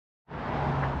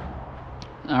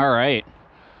All right.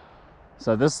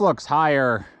 So this looks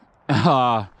higher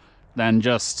than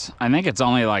just, I think it's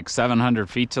only like 700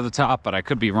 feet to the top, but I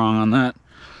could be wrong on that.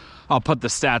 I'll put the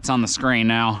stats on the screen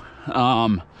now.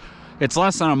 It's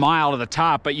less than a mile to the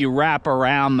top, but you wrap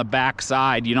around the back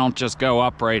side. You don't just go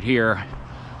up right here.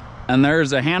 And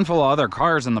there's a handful of other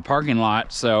cars in the parking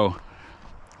lot, so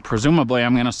presumably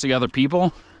I'm gonna see other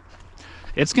people.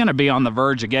 It's gonna be on the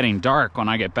verge of getting dark when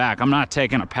I get back. I'm not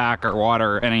taking a pack or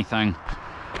water or anything.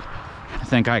 I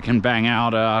think I can bang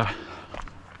out,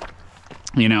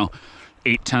 you know,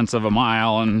 0.8 of a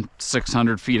mile and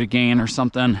 600 feet of gain or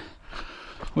something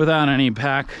without any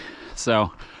pack.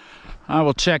 So I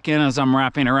will check in as I'm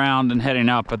wrapping around and heading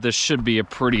up, but this should be a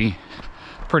pretty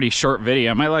short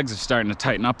video. My legs are starting to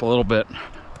tighten up a little bit.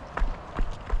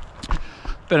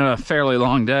 Been a fairly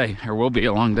long day, or will be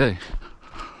a long day.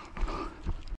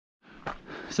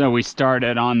 So we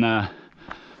started on the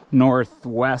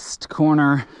northwest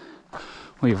corner.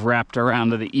 We've wrapped around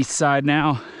to the east side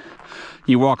now.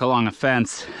 You walk along a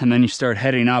fence and then you start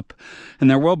heading up, and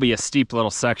there will be a steep little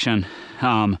section.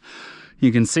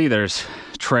 You can see there's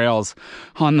trails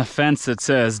on the fence that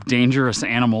says dangerous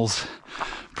animals,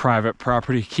 private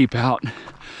property, keep out.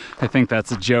 I think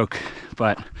that's a joke,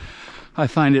 but I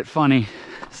find it funny.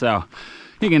 So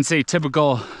you can see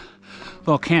typical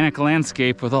volcanic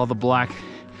landscape with all the black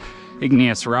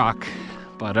igneous rock,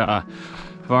 but I've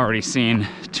already seen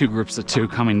 2 groups of 2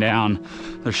 coming down.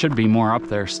 There should be more up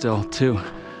there still too.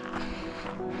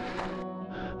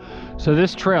 So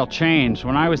this trail changed.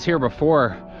 When I was here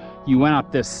before, you went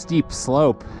up this steep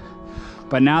slope,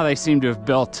 but now they seem to have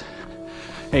built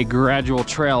a gradual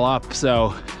trail up,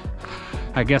 so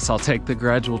I guess I'll take the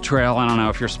gradual trail. I don't know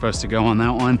if you're supposed to go on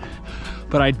that one,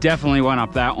 but I definitely went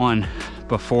up that one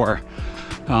before,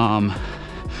 and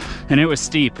it was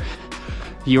steep.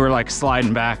 You were like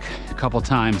sliding back a couple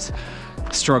times,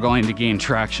 struggling to gain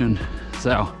traction.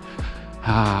 So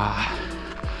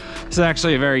it's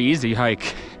actually a very easy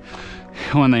hike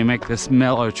when they make this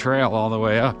mellow trail all the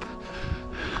way up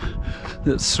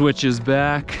that switches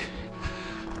back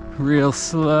real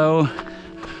slow.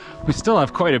 We still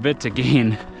have quite a bit to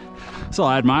gain. Still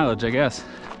add mileage, I guess.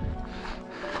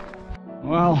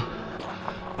 Well,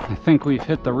 I think we've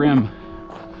hit the rim.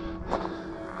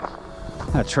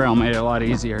 That trail made it a lot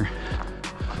easier.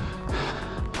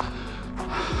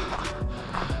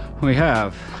 We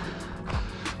have.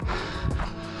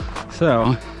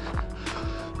 So,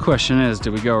 question is,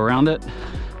 do we go around it?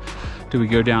 Do we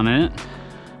go down in it?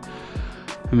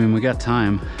 I mean, we got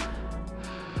time.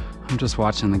 I'm just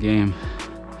watching the game.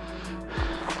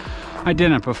 I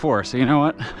didn't before, so you know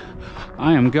what?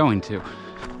 I am going to.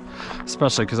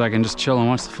 Especially because I can just chill and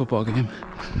watch the football game.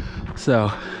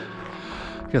 So,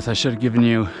 I guess I should have given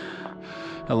you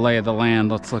a lay of the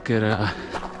land. Let's look at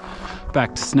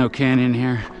back to Snow Canyon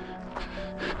here.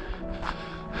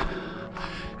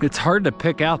 It's hard to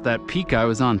pick out that peak I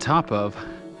was on top of.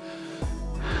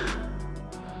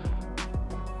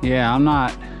 Yeah, I'm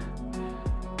not,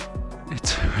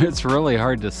 it's really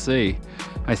hard to see.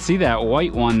 I see that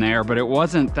white one there, but it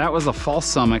wasn't, that was a false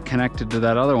summit connected to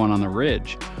that other one on the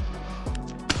ridge.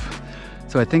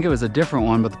 So I think it was a different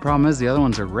one, but the problem is the other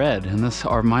ones are red and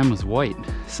mine was white.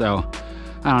 So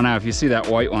I don't know, if you see that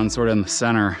white one sort of in the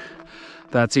center,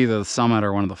 that's either the summit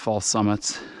or one of the false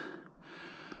summits.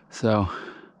 So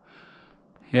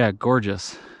yeah,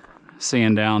 gorgeous.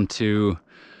 Seeing down to,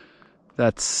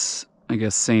 that's, I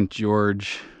guess, St.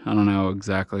 George. I don't know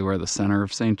exactly where the center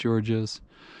of St. George is.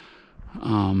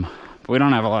 But we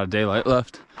don't have a lot of daylight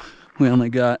left. We only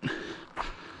got,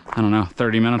 I don't know,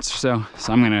 30 minutes or so.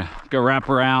 So I'm gonna go wrap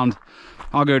around.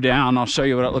 I'll go down, I'll show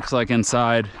you what it looks like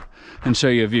inside and show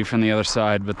you a view from the other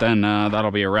side, but then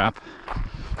that'll be a wrap.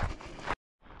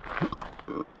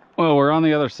 Well, we're on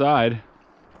the other side.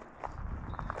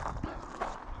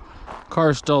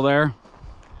 Car's still there.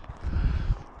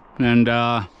 And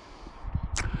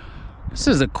this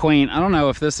is a quaint, I don't know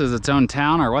if this is its own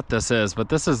town or what this is, but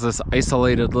this is this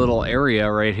isolated little area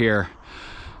right here,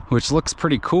 which looks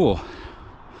pretty cool.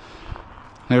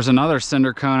 There's another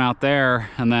Cinder Cone out there,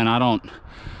 and then I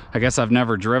guess I've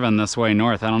never driven this way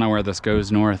north. I don't know where this goes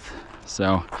north.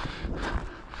 So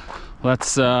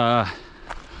let's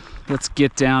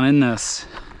get down in this,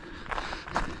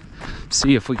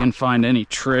 see if we can find any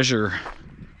treasure.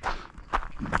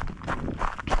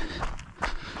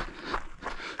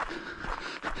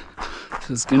 This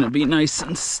is gonna be nice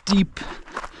and steep.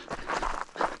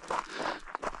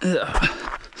 Ugh.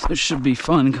 So it should be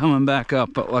fun coming back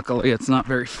up, but luckily it's not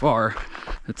very far.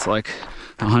 It's like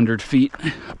 100 feet.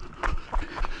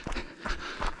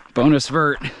 Bonus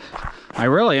vert. I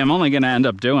really am only going to end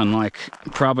up doing like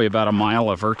probably about a mile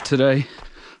of vert today,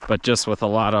 but just with a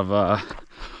lot of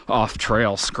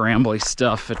off-trail scrambly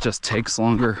stuff, it just takes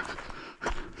longer.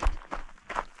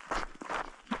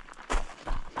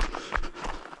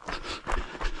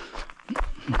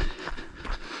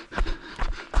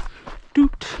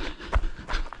 Doot.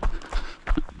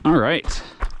 All right,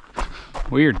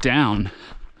 we are down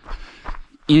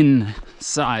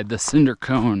inside the Cinder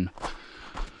Cone.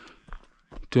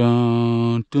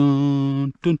 Dun,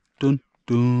 dun, dun, dun,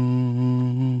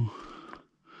 dun.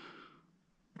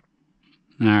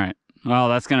 All right. Well,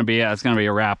 that's gonna be it. It's gonna be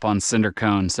a wrap on Cinder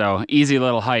Cone. So easy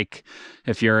little hike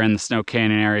if you're in the Snow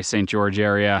Canyon area, St. George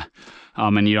area,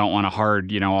 and you don't want a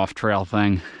hard, off trail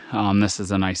thing. This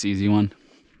is a nice easy one.